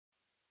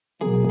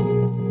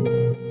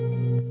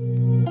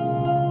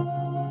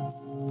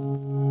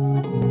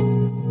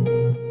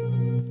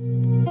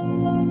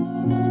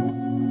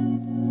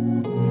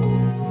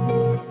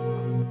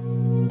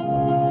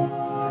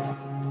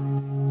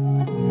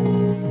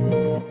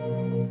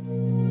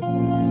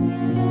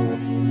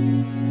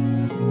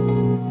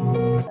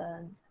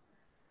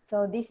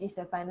So this is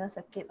the final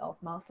circuit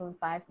of Milestone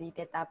 5, the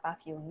data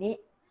path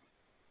unit.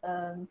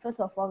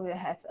 First of all, we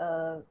have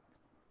a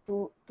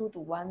 2 to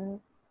 1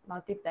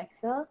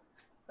 multiplexer,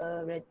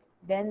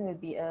 then will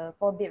be a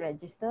 4-bit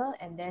register,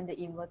 and then the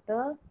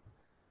inverter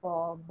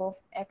for both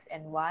X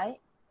and Y.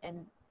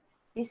 And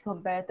this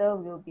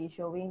comparator will be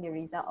showing the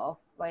result of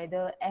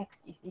whether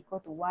X is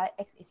equal to Y,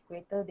 X is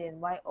greater than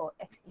Y, or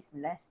X is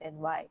less than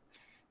Y.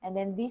 And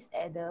then this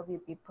adder will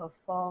be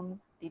performed,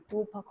 the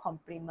two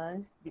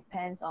complements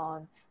depends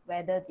on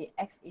whether the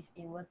X is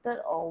inverted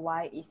or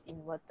Y is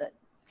inverted.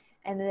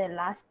 And then the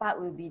last part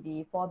will be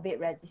the 4-bit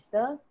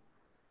register,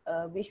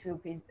 which will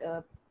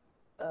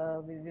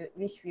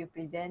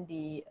present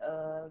the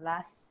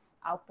last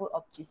output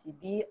of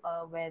GCD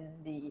when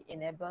the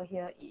enable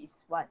here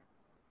is 1.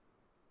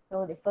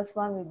 So the first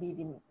one will be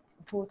the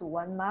 2 to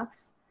 1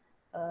 marks.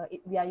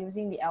 We are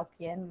using the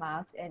LPM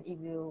marks, and it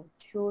will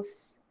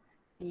choose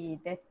the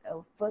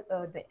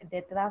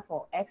data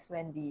for X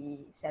when the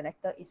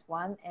selector is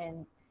 1,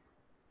 and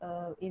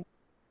it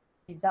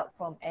result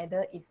from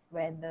adder if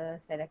when the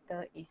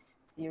selector is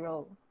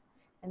 0.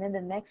 And then the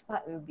next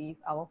part will be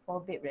our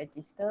 4-bit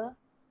register.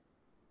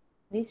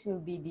 This will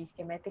be the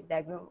schematic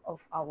diagram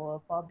of our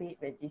 4-bit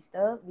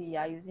register. We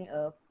are using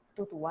a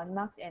 2 to 1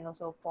 marks and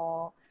also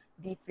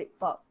 4D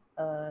flip-flop.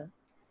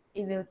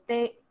 It will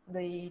take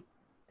the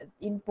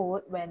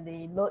input when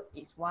the load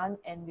is 1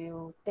 and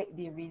will take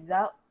the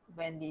result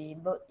when the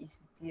load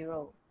is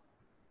 0.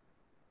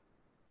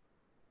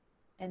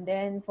 And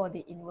then for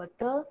the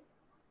inverter,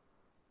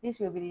 this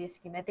will be the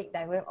schematic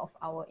diagram of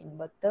our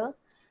inverter.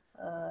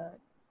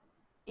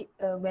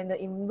 When the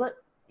input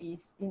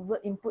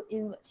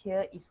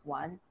here is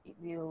 1, it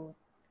will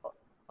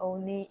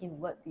only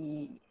invert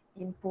the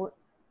input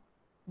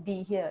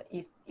D here.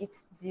 If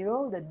it's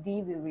 0, the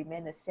D will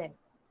remain the same.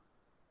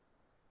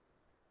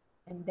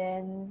 And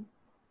then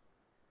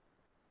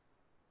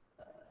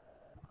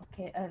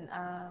okay, and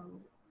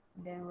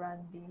then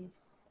run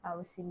this. I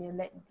will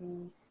simulate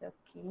this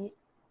circuit.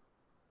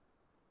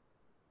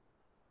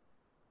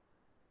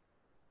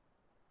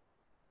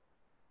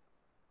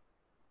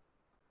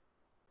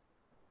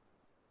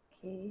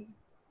 Okay,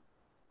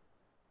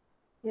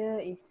 here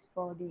is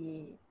for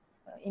the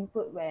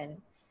input when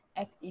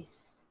X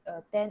is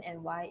 10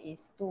 and Y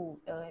is 2.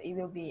 It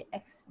will be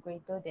X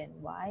greater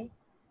than Y.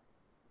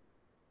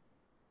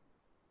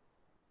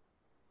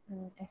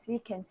 As we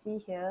can see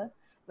here,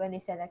 when the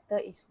selector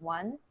is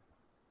 1,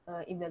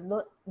 it will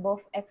load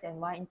both X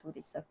and Y into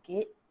the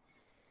circuit,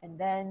 and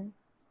then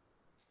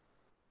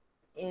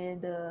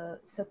the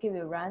circuit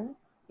will run.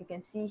 You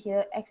can see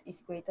here X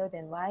is greater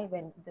than Y.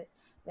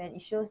 When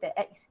it shows that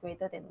X is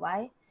greater than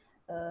Y,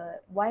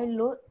 Y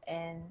load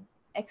and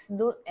X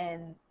load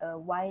and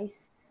Y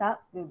sub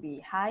will be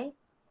high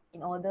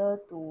in order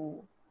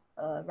to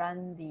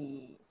run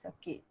the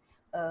circuit.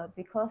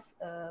 Because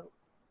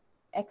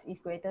X is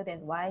greater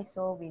than Y,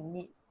 so we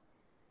need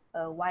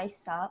Y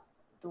sub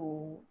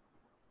to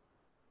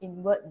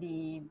invert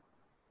the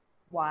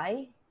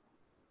Y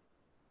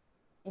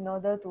in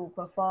order to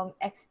perform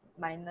X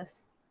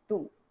minus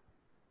 2.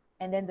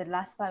 And then the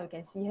last part, we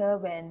can see here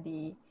when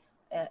the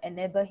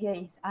enable here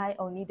is high,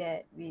 only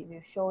that we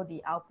will show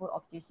the output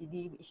of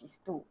GCD, which is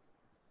 2.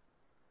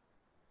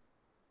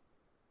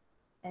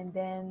 And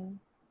then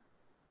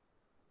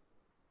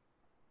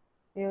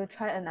we will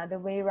try another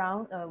way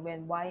around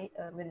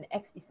when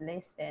X is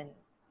less than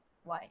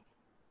Y.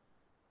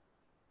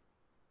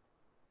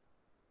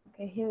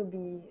 Okay, here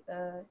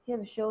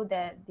will show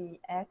that the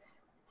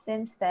X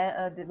same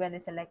step. When the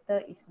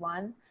selector is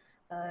 1,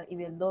 it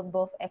will load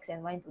both X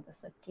and Y into the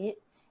circuit.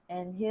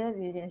 And here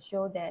we can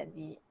show that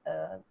the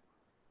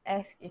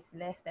X is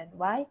less than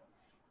Y.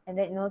 And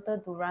then in order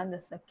to run the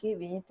circuit,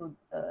 we need to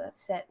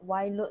set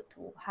Y load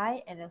to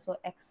high and also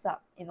X sub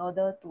in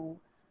order to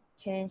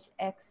change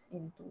X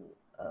into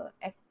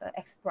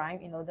X prime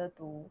in order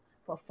to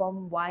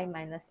perform Y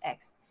minus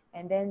X.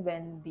 And then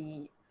when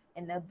the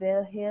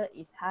enable here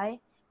is high,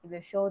 it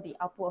will show the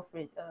output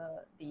of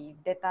the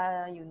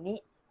data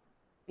unit,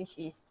 which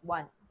is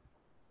 1.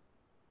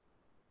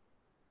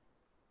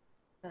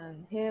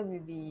 Here will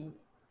be,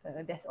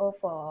 that's all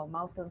for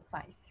Milestone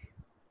 5.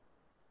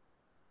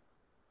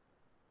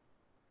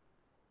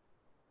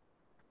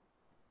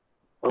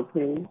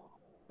 Okay,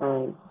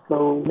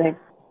 so next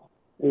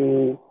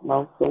is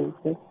Milestone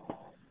 6.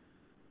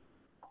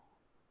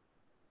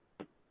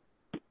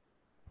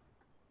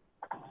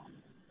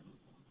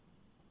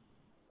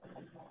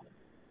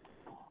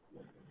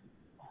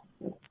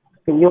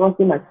 Can you all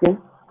see my screen?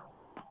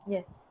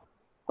 Yes.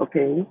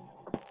 Okay.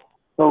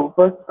 So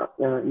first,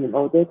 in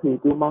order to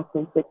do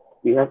Milestone 6,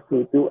 we have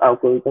to do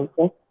algorithm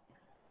first.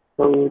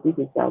 So this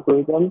is the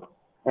algorithm,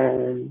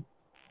 and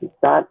to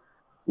start,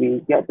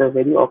 we get the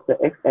value of the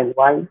X and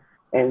Y,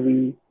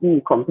 and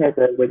we compare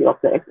the value of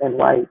the X and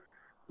Y.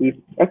 If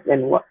X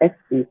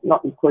is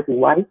not equal to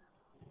Y,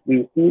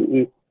 we see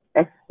if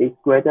X is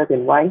greater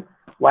than Y,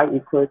 Y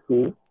equal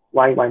to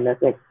Y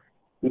minus X.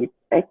 If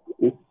X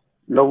is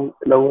less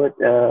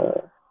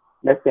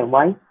than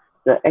Y,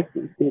 the X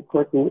is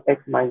equal to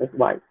X minus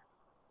Y.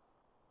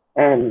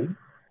 and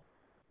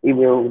it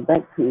will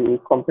back to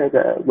compare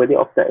the value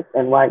of the x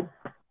and y.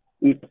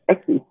 If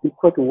x is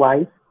equal to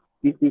y,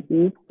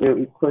 GCD will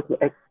equal to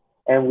x,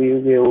 and we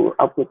will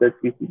output the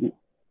GCD.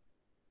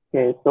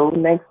 Okay, so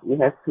next we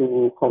have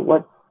to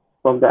convert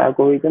from the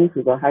algorithm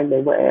to the high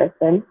level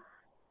ASM.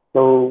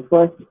 So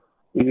first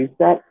we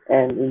reset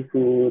and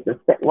into the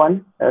step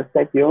one,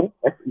 step 0,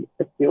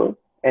 S0,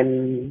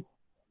 and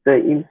the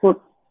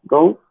input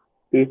goal,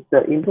 if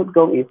the input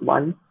goal is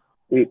 1,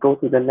 we go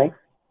to the next,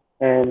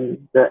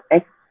 and the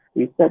x,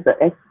 we set the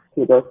x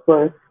to the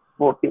first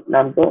 4-bit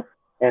number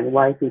and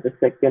y to the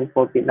second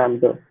 4-bit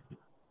number.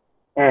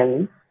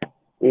 And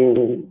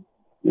in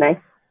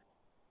next,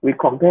 we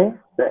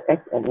compare the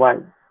x and y.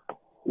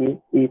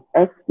 If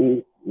x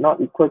is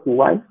not equal to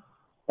y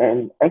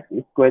and x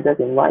is greater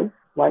than y,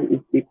 y is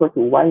equal to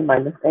y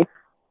minus x,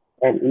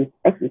 and if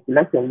x is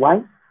less than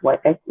y,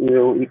 yx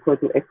will equal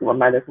to x1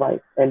 minus y,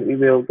 and we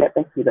will get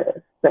back to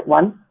the step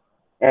 1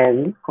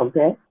 and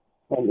compare.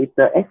 And if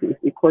the x is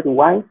equal to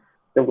y,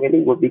 the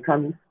value will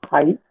become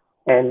high,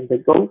 and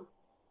the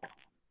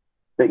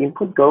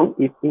input goal,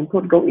 if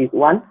input goal is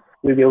 1,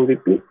 we will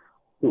repeat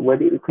to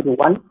value equal to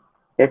 1.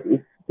 If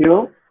it's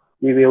 0,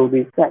 we will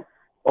reset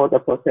all the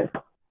process.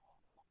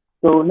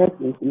 So next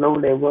is low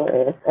level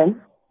ASM.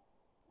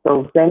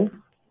 So send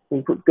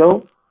input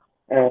goal,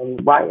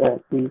 and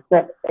we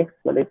set x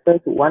selector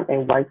to 1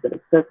 and y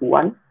selector to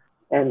 1,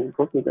 and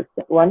go to the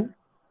step 1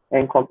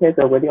 and compare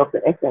the value of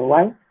the x and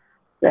y.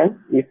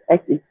 Then if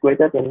x is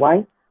greater than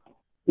y,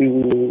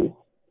 we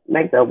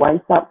make the y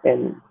sub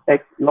and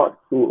x not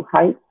to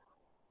high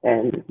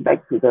and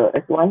back to the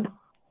S1.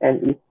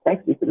 And if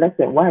x is less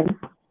than y,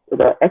 so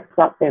the x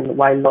sub and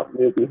y lot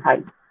will be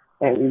high.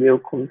 And we will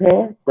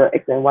compare the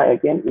x and y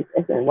again. If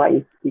x and y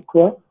is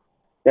equal,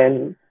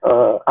 then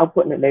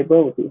output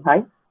label will be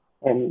high.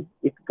 And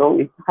if goal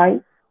is high,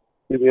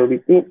 we will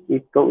repeat.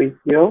 If goal is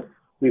 0,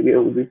 we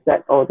will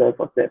reset all the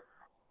process.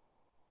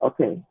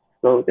 Okay,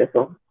 so that's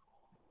all.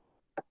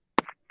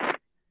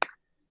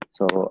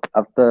 So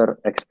after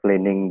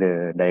explaining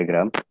the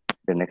diagram,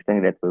 the next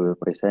thing that we will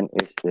present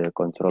is the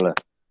controller.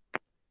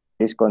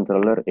 This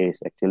controller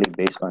is actually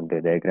based on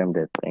the diagram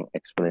that I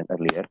explained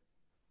earlier.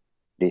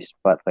 This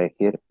part right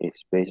here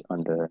is based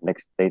on the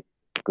next state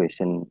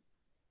equation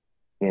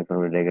here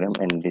from the diagram,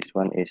 and this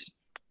one is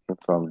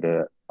from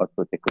the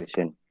output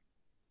equation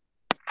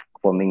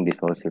forming this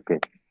whole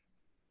circuit.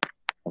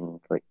 And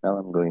right now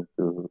I'm going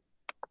to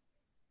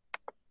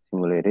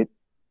simulate it.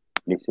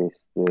 This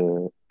is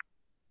the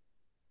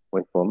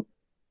waveform.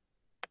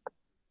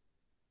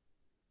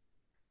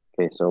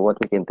 Okay, so what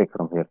we can take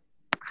from here?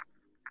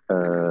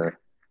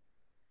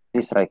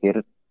 This right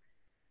here,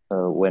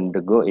 when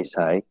the go is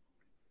high,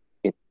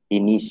 it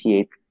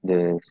initiates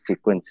the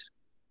sequence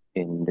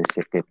in the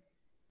circuit.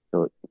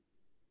 So it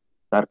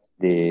starts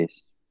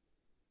this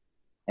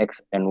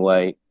X and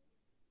Y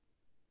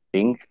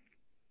thing.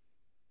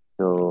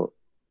 So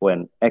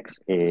when X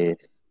is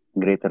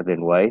greater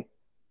than Y,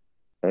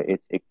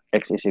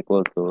 X is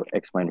equal to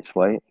X minus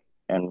Y,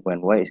 and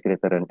when Y is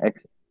greater than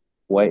X,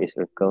 Y is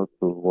equal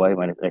to Y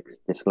minus X,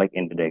 just like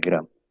in the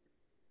diagram.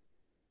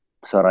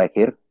 So right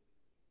here,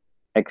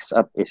 X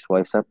up is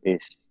Y sub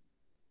is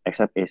X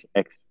up is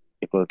X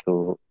equal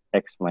to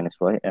X minus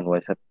Y, and Y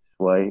sub is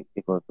Y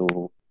equal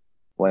to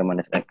Y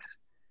minus X.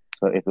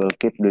 So it will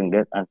keep doing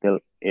that until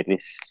it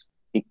is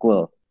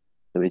equal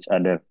to each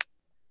other.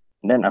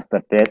 And then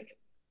after that,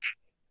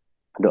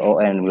 the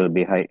ON will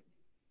be high,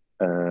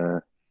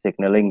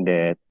 signaling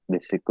that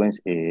the sequence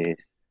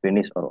is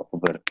finished or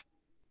over,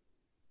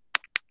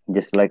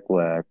 just like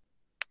what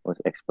was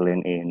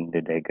explained in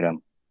the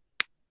diagram.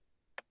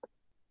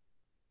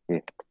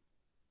 Okay.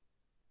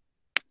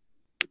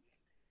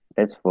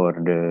 That's for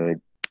the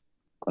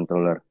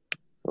controller.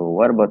 So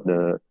what about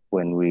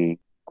when we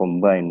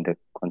combine the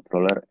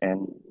controller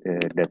and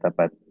the data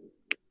path?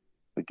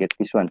 We get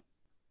this one.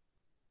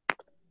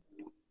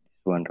 This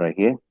one right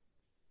here.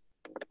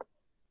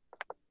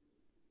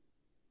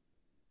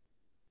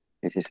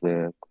 This is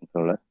the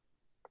controller.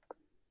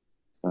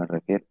 This one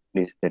right here.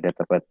 This is the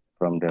data path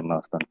from the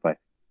Milestone 5.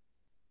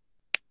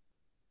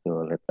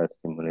 So let us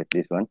simulate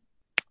this one.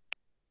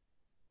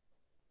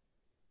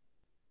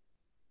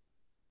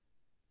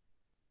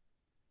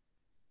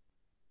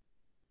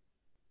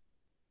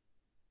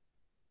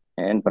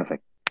 And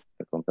perfect.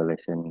 The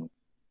compilation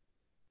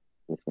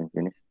is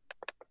finished.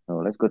 So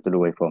let's go to the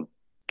waveform.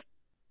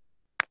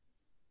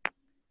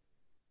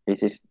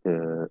 This is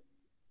the,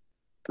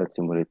 let's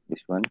simulate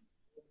this one.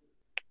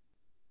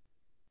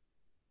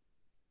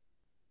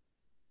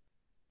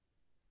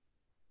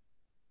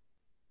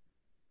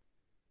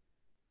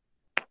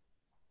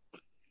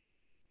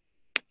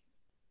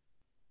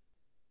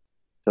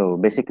 So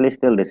basically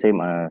still the same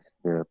as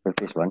the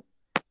previous one.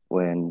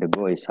 When the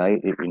go is high,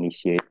 it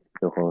initiates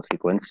the whole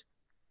sequence,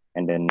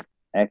 and then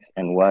X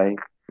and Y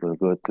will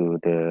go to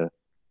the,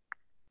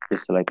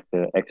 just like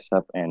the X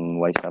sub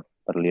and Y sub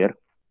earlier,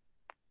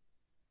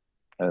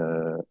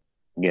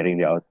 getting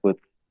the output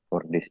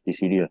for this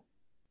GCD.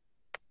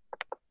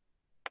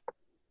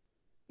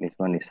 This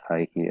one is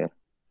high here.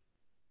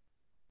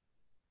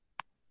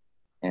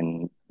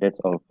 That's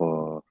all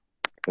for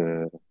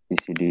the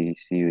GCD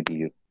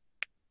CUDU.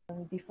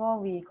 Before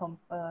we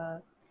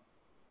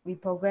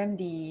program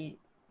the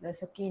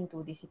circuit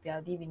into the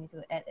CPLD, we need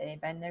to add a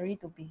binary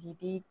to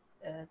BCD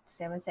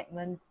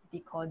 7-segment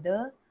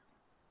decoder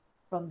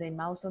from the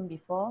milestone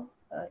before.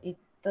 It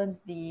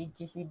turns the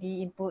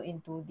GCD input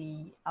into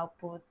the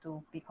output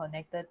to be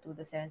connected to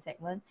the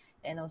 7-segment,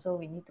 and also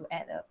we need to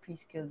add a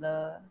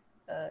prescaler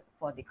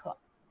for the clock.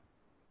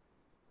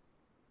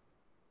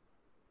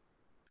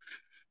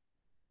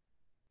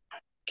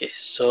 Okay,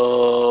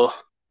 so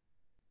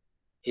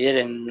here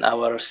in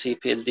our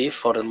CPLD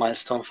for the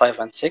milestone 5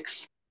 and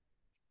 6,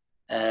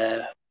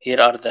 here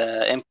are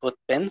the input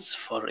pins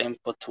for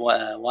input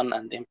 1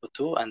 and input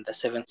 2 and the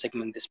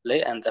 7-segment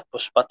display and the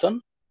push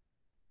button.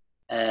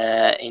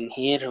 In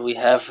here we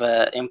have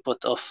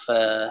input of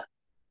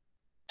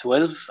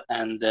 12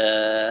 and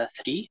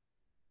 3.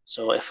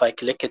 So if I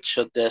click it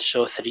should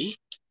show 3,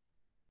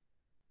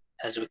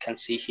 as we can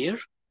see here.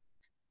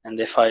 And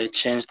if I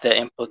change the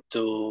input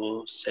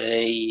to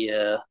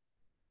say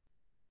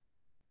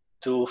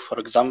 2, for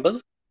example,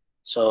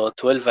 so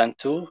 12 and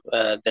 2,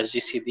 the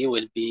GCD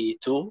will be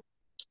 2.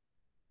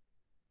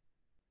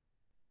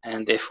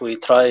 And if we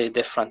try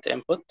different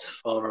input,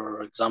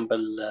 for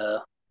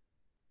example,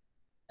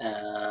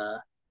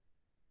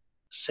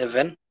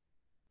 7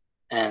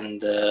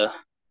 and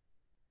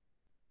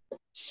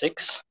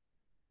 6,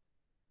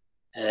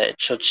 it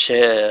should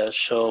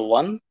show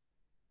 1.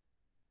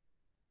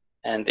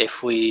 And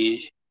if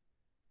we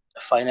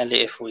finally,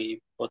 if we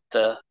put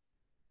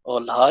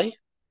all high,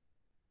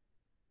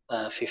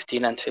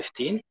 15 and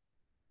 15,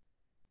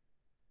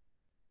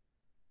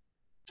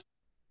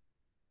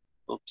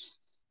 oops.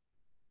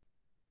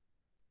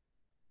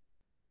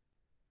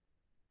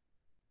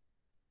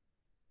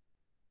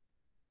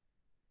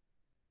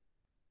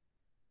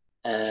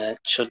 It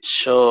should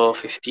show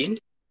 15,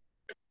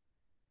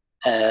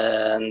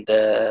 and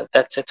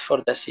that's it for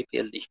the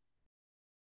CPLD.